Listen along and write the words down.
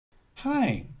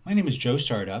Hi, my name is Joe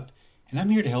Startup, and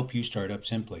I'm here to help you start up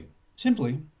simply.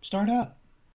 Simply, start up.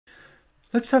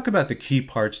 Let's talk about the key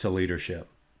parts to leadership.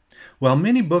 While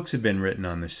many books have been written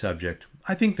on this subject,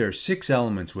 I think there are 6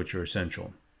 elements which are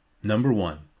essential. Number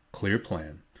 1, clear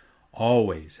plan.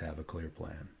 Always have a clear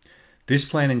plan. This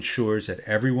plan ensures that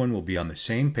everyone will be on the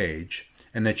same page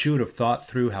and that you would have thought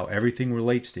through how everything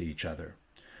relates to each other.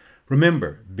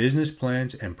 Remember, business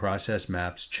plans and process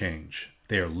maps change.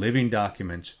 They are living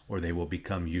documents or they will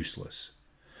become useless.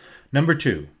 Number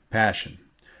 2, passion.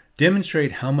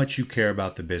 Demonstrate how much you care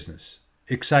about the business.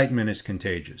 Excitement is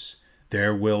contagious.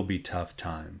 There will be tough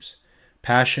times.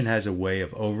 Passion has a way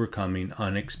of overcoming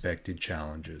unexpected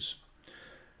challenges.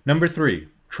 Number 3,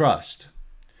 trust.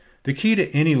 The key to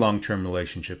any long-term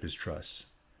relationship is trust.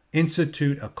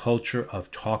 Institute a culture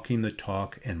of talking the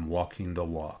talk and walking the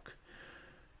walk.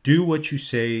 Do what you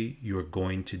say you're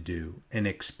going to do and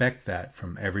expect that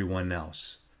from everyone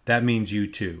else. That means you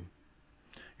too.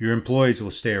 Your employees will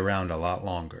stay around a lot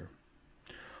longer.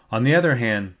 On the other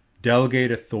hand,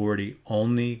 delegate authority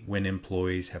only when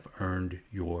employees have earned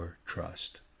your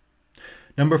trust.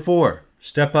 Number 4,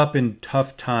 step up in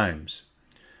tough times.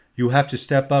 You have to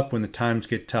step up when the times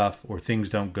get tough or things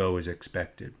don't go as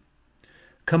expected.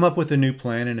 Come up with a new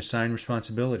plan and assign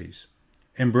responsibilities.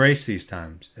 Embrace these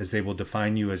times as they will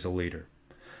define you as a leader.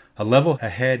 A level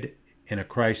ahead in a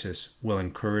crisis will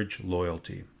encourage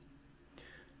loyalty.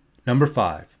 Number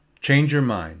 5, change your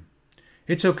mind.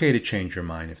 It's okay to change your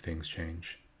mind if things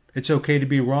change. It's okay to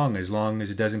be wrong as long as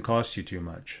it doesn't cost you too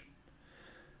much.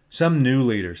 Some new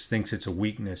leaders think it's a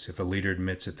weakness if a leader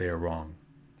admits that they are wrong.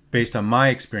 Based on my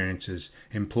experiences,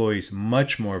 employees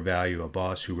much more value a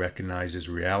boss who recognizes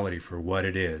reality for what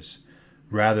it is,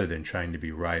 rather than trying to be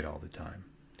right all the time.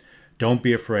 Don't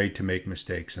be afraid to make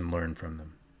mistakes and learn from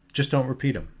them. Just don't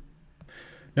repeat them.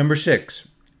 Number 6,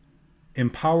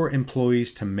 empower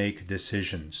employees to make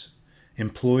decisions.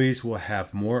 Employees will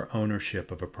have more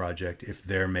ownership of a project if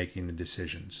they're making the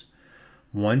decisions.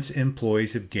 Once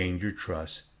employees have gained your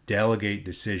trust, delegate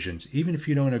decisions even if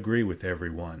you don't agree with every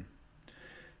one.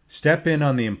 Step in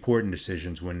on the important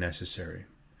decisions when necessary.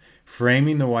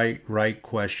 Framing the right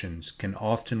questions can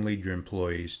often lead your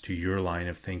employees to your line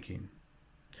of thinking.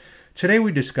 Today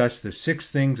we discussed the 6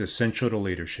 things essential to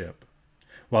leadership.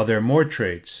 While there are more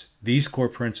traits, these core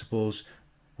principles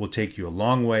will take you a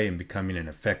long way in becoming an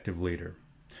effective leader.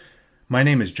 My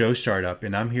name is Joe Startup,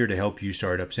 and I'm here to help you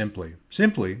start up simply.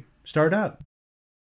 Simply, start up.